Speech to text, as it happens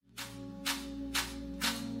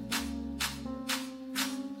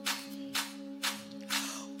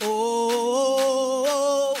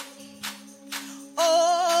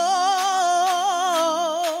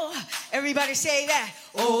Everybody say that.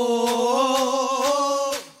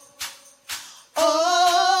 Oh,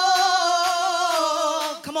 oh,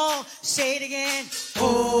 come on, say it again.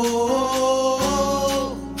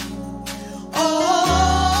 Oh, oh,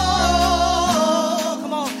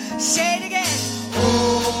 come on, say it again.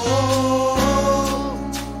 Oh,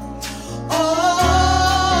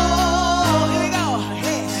 oh, here we go.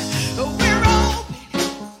 Hey. We're open,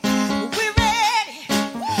 we're ready,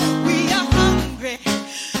 we are hungry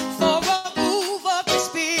for a move of the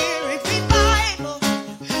Spirit revival.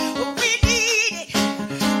 We need it,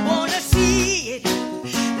 wanna see it,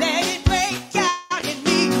 let it break out in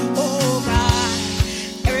me. Oh God,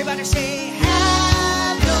 everybody say,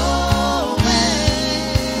 have your way.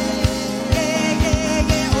 Yeah, yeah,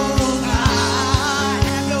 yeah. Oh God,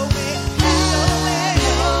 have your way, have your way,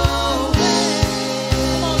 your way.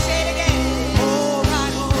 Come on, say it again. Oh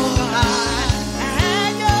God,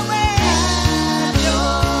 have your way, have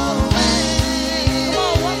your way. Come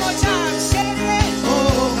on, one more time, say it again.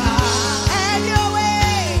 Oh God, have your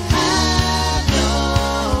way, have your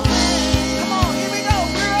way. Come on, here we go.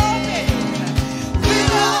 We're open,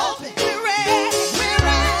 we're open, we're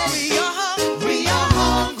ready, we are hungry,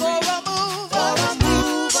 for a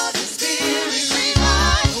move of the Spirit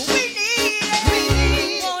revival. We need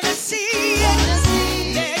it, wanna see it,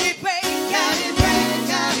 let it break out,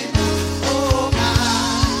 oh God,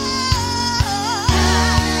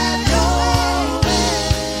 have your way,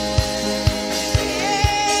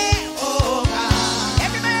 yeah, oh God,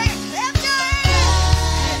 everybody,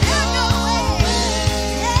 have your way,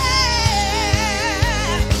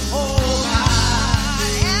 yeah, oh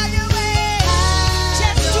God, have your way,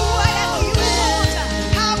 just do whatever you want,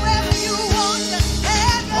 however you want,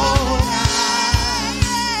 have your way.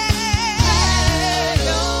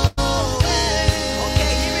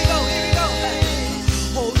 Okay, here we go.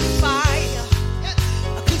 Holy fire,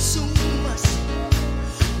 consume us.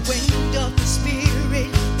 Wind of the Spirit,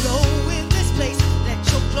 blow in this place.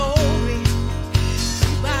 Let your glory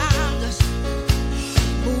surround us.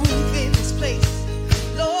 Move in this place.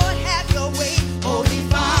 Lord, have your way. Holy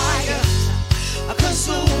fire,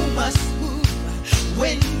 consume us.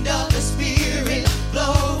 Wind of the Spirit,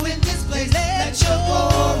 blow in this place. Let your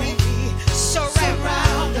glory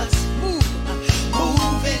surround us.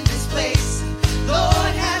 Move in this place.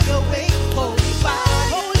 Lord, have your way. Holy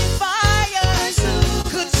fire,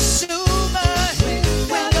 consume us.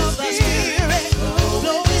 Wind of the Spirit,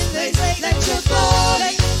 blow in this place. Let your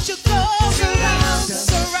glory surround us.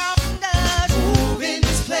 Move in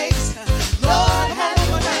this place. Lord, have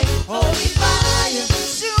your way. Holy fire,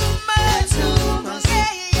 consume us. Yeah.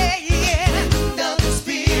 Wind of the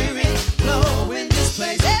Spirit, blow in this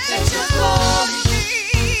place. Let your glory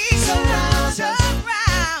surround us.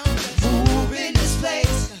 Move in this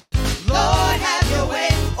place. Lord, have your way.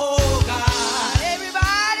 Oh God,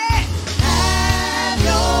 everybody, have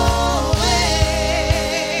your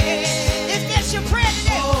way. If that's your prayer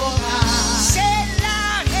today, oh God, say it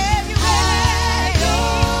loud, have your way.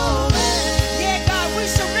 Yeah, God, we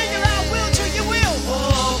surrender our will to your will.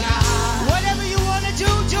 Oh God, whatever you want to do,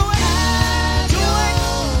 do it.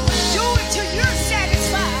 Do it till you're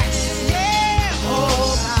satisfied. Yeah,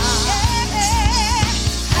 oh God,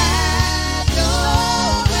 have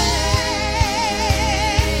your way.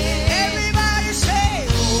 Everybody say,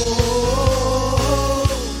 oh,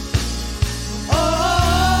 oh.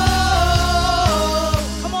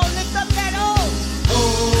 Come on, lift up that oh.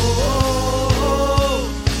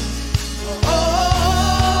 Oh,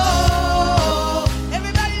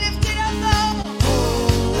 everybody lift it up, oh.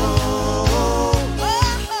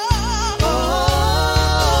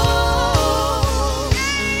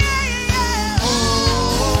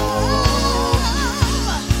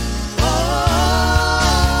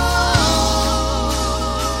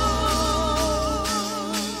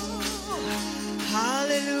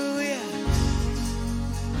 Hallelujah.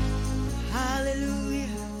 Hallelujah.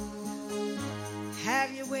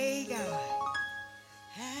 Have your way, God.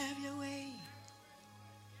 Have your way.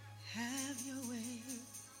 Have your way.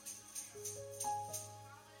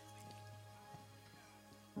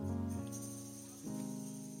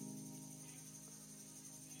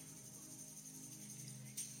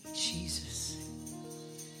 Jesus.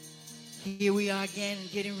 Here we are again,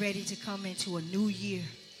 getting ready to come into a new year.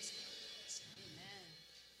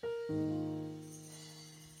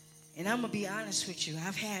 And I'm going to be honest with you.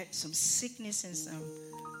 I've had some sickness and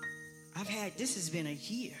this has been a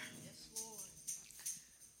year.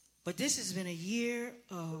 But this has been a year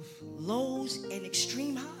of lows and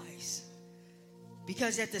extreme highs.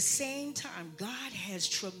 Because at the same time, God has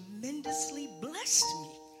tremendously blessed me.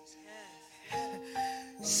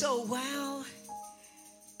 So while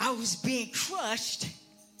I was being crushed,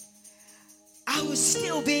 I was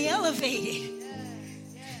still being elevated.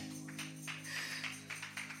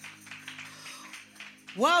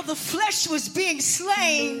 While the flesh was being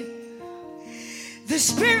slain, the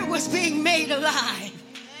spirit was being made alive.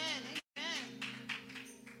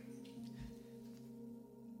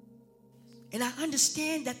 And I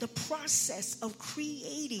understand that the process of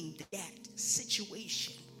creating that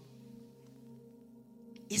situation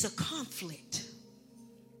is a conflict.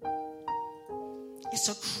 It's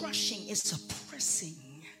a crushing, it's a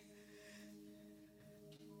pressing.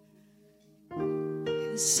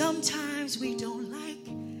 And sometimes we don't like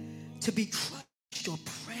to be crushed or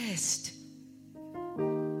pressed.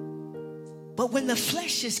 But when the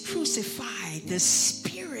flesh is crucified, the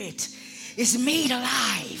spirit is made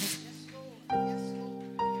alive.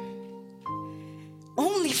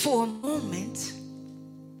 Only for a moment,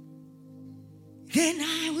 then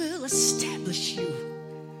I will establish you.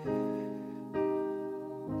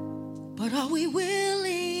 But are we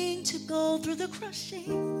willing to go through the crushing?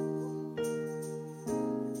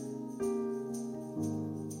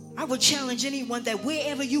 I would challenge anyone that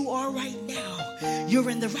wherever you are right now, you're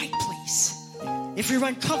in the right place. If you're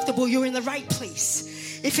uncomfortable, you're in the right place.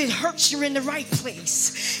 If it hurts, you're in the right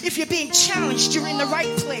place. If you're being challenged, you're in the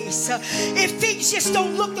right place. If things just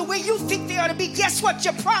don't look the way you think they ought to be, guess what?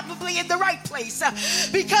 You're probably in the right place.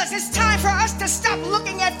 Because it's time for us to stop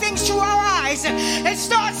looking at things through our eyes and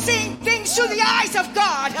start seeing things through the eyes of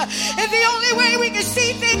God. And the only way we can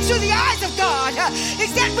see things through the eyes of God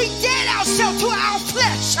is that we dead ourselves to our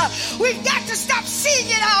flesh. We've got to stop seeing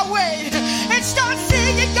it our way and start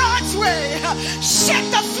seeing it God's way. Shut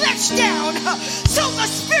the flesh down so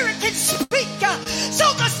the spirit can speak,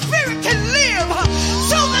 so the spirit can live,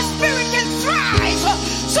 so the spirit can thrive,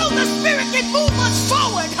 so the spirit can move us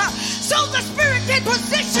forward, so the spirit can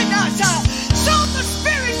position us, so the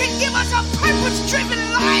spirit can give us a purpose-driven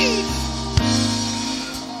life.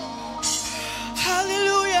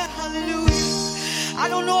 Hallelujah, hallelujah. I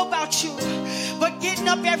don't know about you, but getting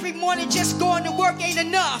up every morning just going to work ain't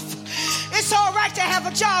enough. It's all right to have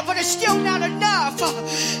a job, but it's still not enough.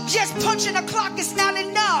 Just punching a clock is not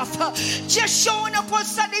enough. Just showing up on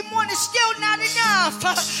Sunday morning is still not enough.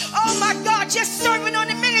 Oh my God, just serving on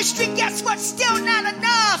the ministry, guess what? Still not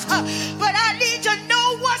enough. But I need to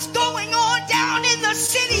know what's going on down in the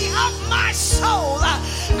city of my soul.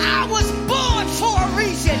 I was born for a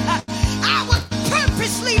reason. I was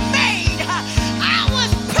purposely made. I was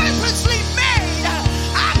purposely made.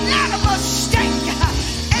 I'm not a mistake.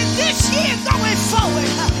 This year going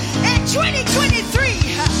forward, in 2023,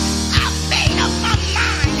 I've made up my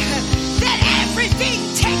mind that everything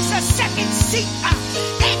takes a second seat.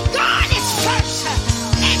 And God is first,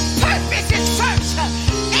 and purpose is first,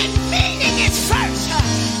 and meaning is first.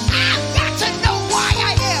 I've got to know why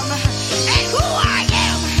I am, and who I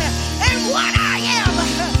am, and what I am,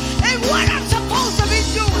 and what I'm supposed to be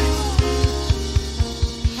doing.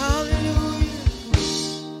 Hallelujah.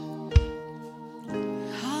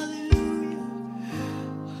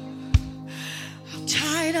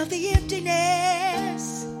 Of the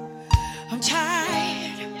emptiness. I'm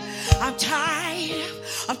tired. I'm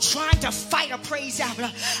trying to fight a praise out.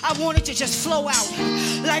 I want it to just flow out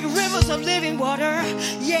like rivers of living water.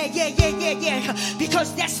 Yeah.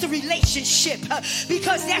 Because that's the relationship.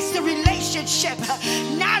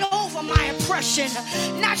 Not over my oppression.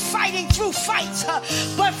 Not fighting through fights,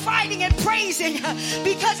 but fighting and praising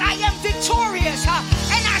because I am victorious.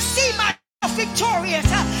 And I see my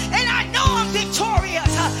victorious, and I know I'm victorious.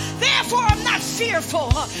 Therefore I'm not fearful.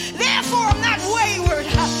 Therefore I'm not wayward.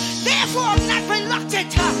 Therefore I'm not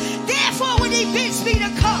reluctant. Therefore when he bids me to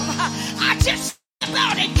come, I just step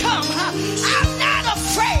out and come. I'm not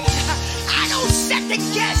afraid. I don't second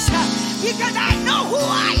guess because I know who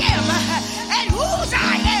I am and whose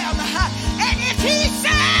I am. And if he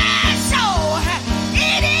says so,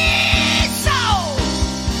 it is so.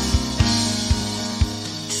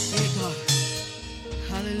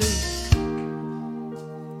 Hallelujah.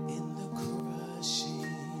 In the crushing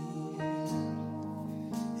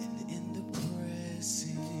and in the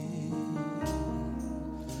pressing,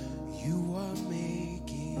 you are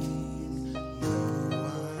making new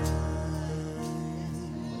wine.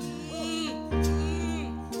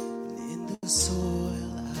 In the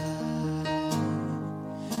soil,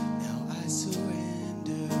 I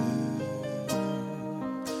surrender.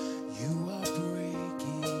 You are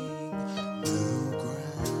breaking new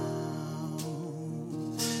ground.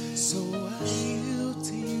 So I yield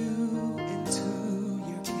to you and to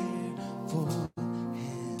your careful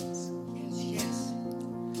hands. Yes.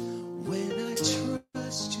 When I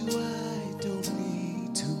trust you, I don't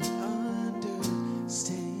need to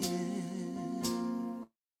understand.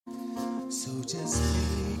 So just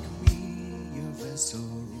make me your vessel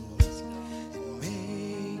and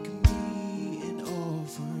make me an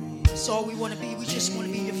offering. That's all we want to be. We just want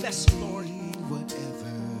to be your vessel, Lord.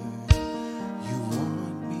 Whatever you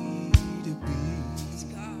want me to be.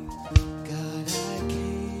 God, I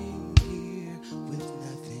came here with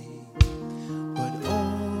nothing but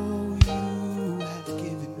all you have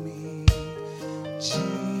given me.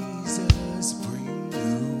 Jesus, bring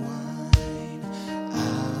new wine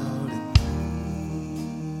out of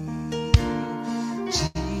me.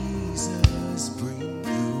 Jesus, bring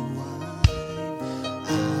new wine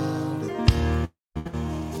out of me.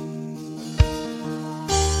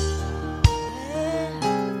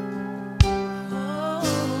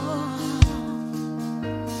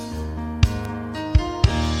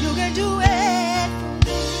 You can do it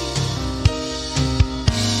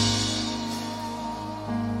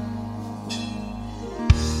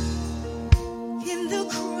in the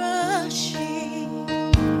crushing,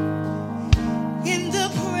 in the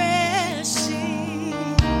pressing.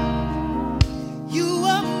 You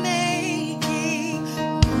are making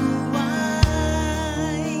new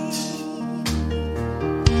wine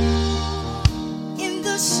in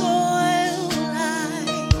the soil.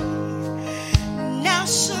 I now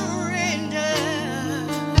surrender.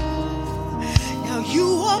 Now you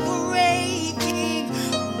are breaking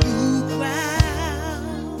new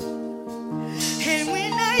ground. And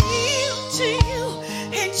when I yield to you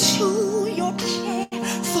and to your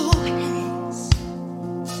careful hands,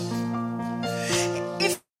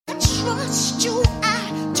 if I trust you,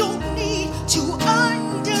 I don't need to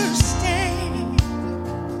understand.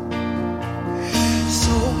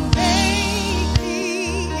 So make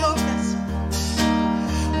me your vessel.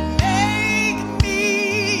 Make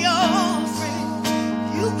me your friend.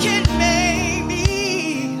 You can make me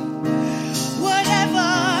whatever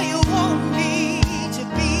you want me to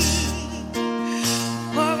be.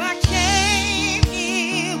 For I came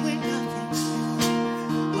here with nothing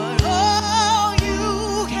but all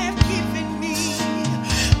you have given me.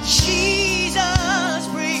 Jesus,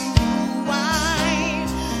 bring new wine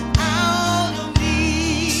out of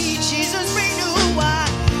me. Jesus, bring new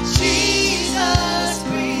wine. Jesus,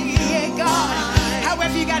 bring new God.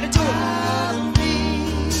 However you got to do it.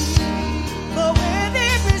 But where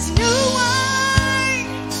there is new wine,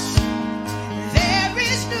 there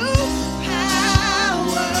is new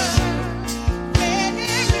power. Where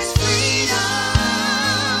there is freedom,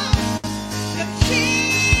 the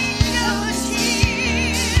kingdom is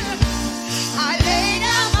here. I lay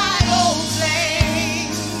down my old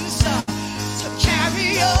flames to carry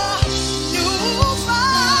your new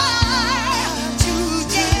fire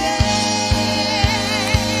today.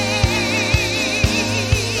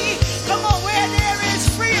 Come on, where there is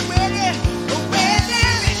freedom, where there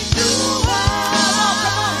is new wine.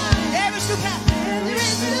 Come on, there is new power. There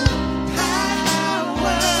is new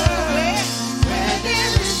power. Where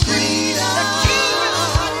there is freedom, the kingdom,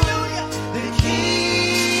 hallelujah, the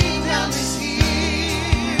kingdom is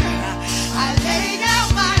here. I lay down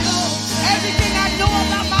my own, everything I know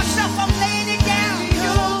about myself, I'm laying it down.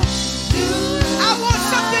 I want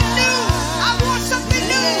something new. I want something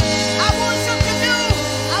new. I want something new.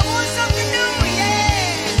 I want something new.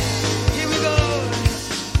 Yeah. Here we go.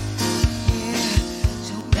 Yeah.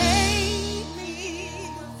 So make me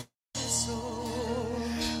a vessel.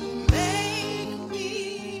 Make me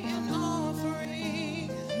an offering.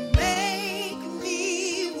 Make me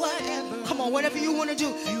whatever. Come on, whatever you want to do.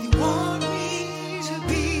 You want me to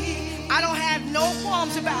be. I don't have no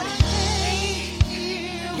qualms about it.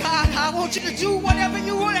 God, I want you to do whatever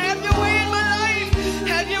you want. Have your way in my life.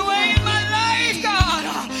 Have your way in my life, God.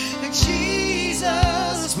 And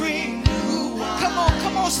Jesus, bring new wine.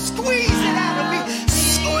 Come on, squeeze it out of me.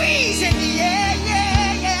 Squeeze it, yeah,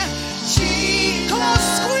 yeah, yeah. Come on,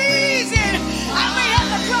 squeeze it. I may have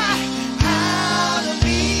to cry out of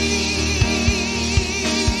me.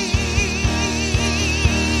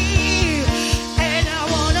 And I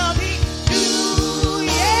wanna be new,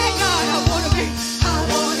 yeah, God. I wanna be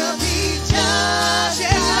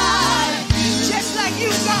just like you,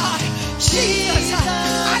 God. Jesus,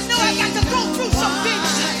 I know I got to go through some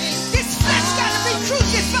things. This flesh got to be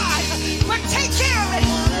crucified, but take care of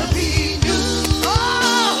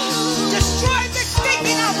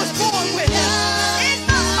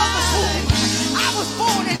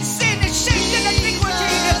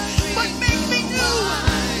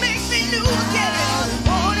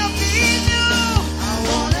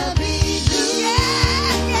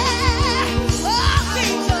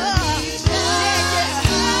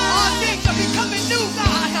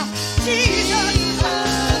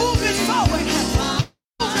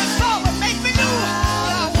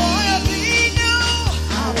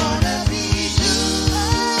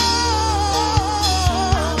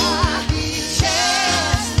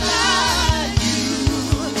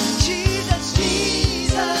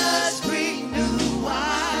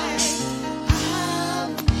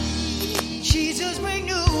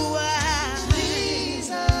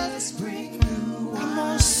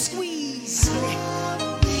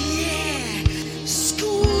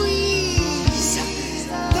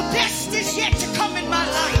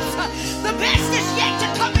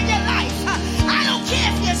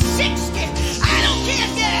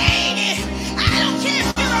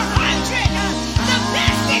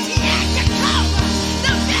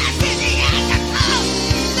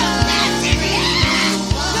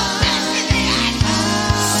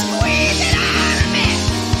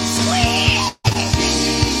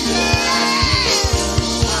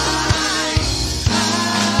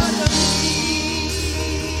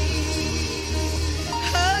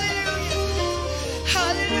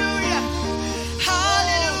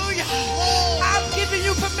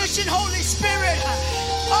sufficient, Holy Spirit.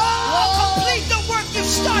 Oh, complete the work you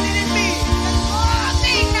started in me. I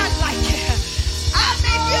may not like it. I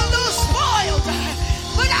may be a little spoiled,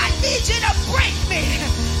 but I need you to break me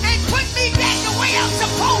and put me back the way I'm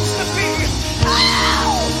supposed to be.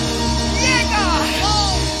 Oh, yeah, God.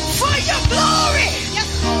 For your glory.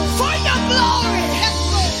 For your glory.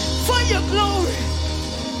 For your glory.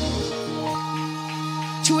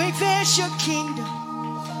 To advance your kingdom.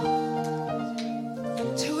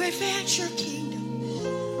 To advance your kingdom.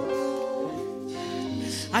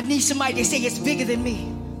 I need somebody to say it's bigger than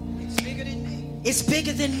me. It's bigger than me. It's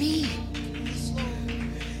bigger than me.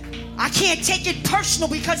 I can't take it personal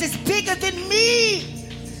because it's bigger than me.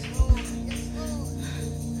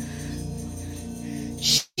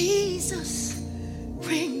 Jesus,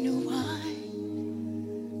 bring new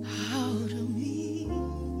wine out of me.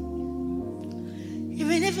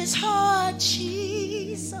 Even if it's hard,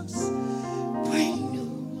 Jesus, bring new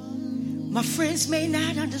wine. My friends may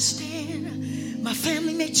not understand. My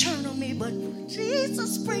family may turn on me, but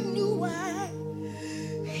Jesus, bring new wine.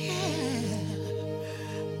 Yeah.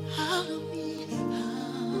 Out of me,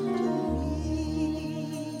 out of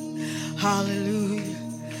me. Hallelujah.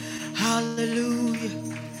 Hallelujah.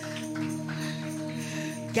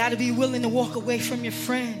 Got to be willing to walk away from your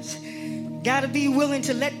friends. Got to be willing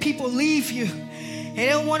to let people leave you. They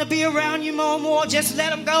don't want to be around you no more. Just let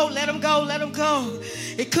them go, let them go, let them go.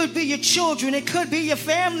 It could be your children. It could be your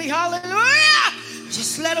family. Hallelujah.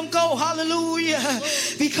 Just let them go. Hallelujah.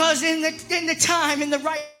 Because in the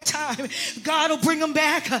right time, God will bring them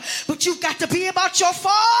back. But you've got to be about your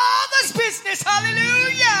Father's business.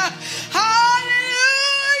 Hallelujah. Hallelujah.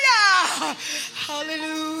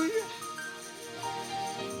 Hallelujah.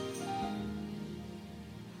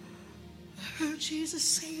 I heard Jesus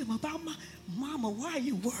say about my mama, why are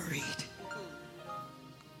you worried?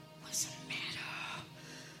 What's the matter?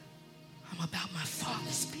 I'm about my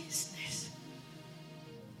Father's business.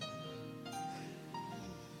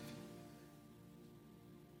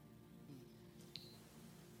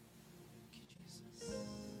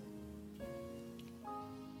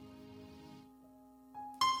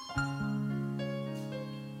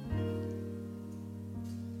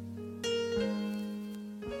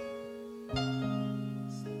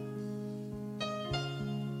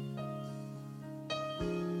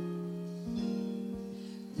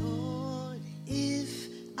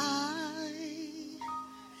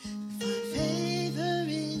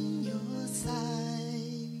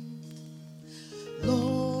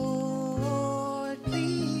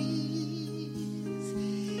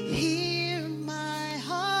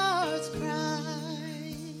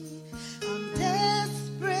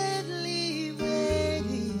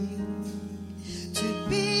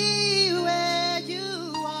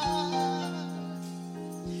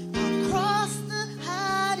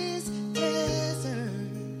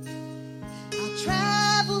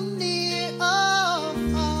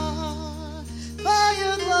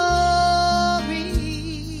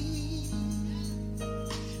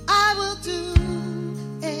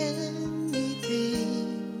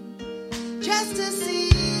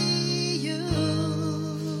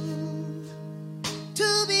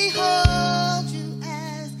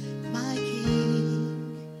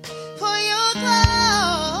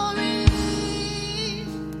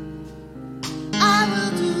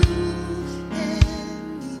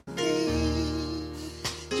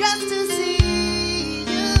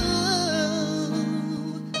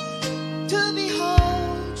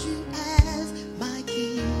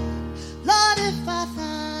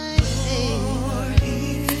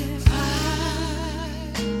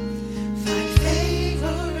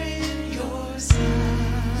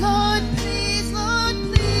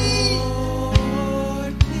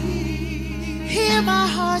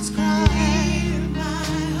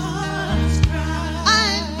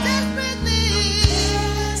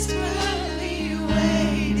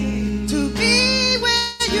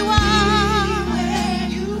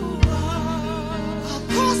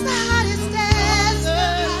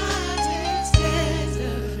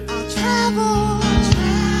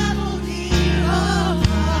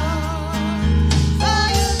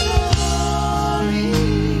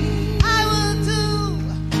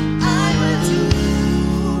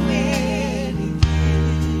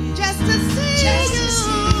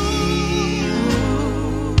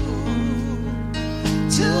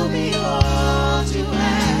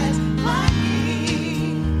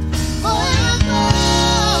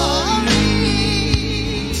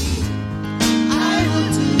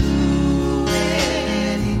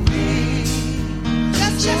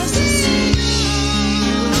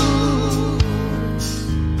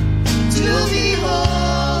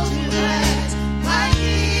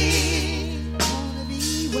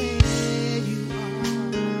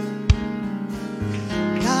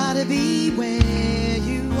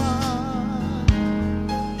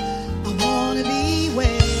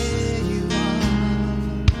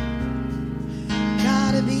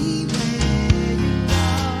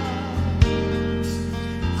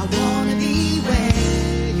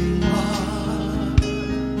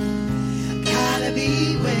 gotta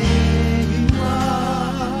be where you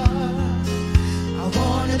are. I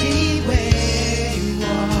wanna be where you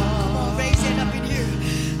are. Come on, raise it up in here.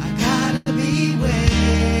 I gotta be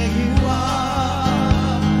where you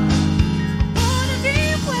are. Wanna be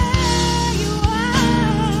where you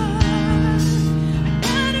are. I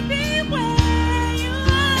gotta be where you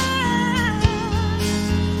are.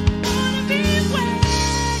 Wanna be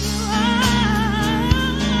where you are.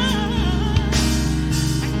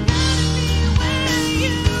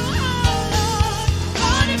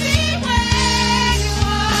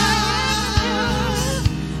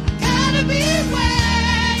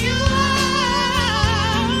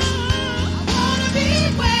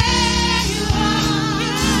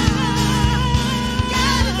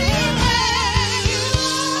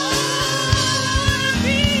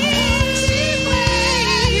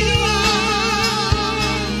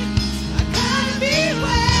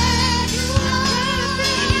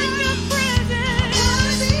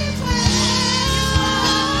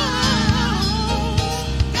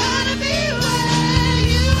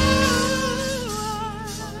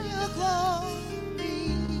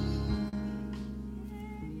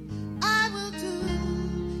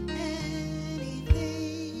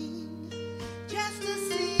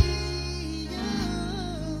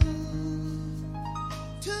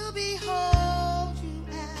 To behold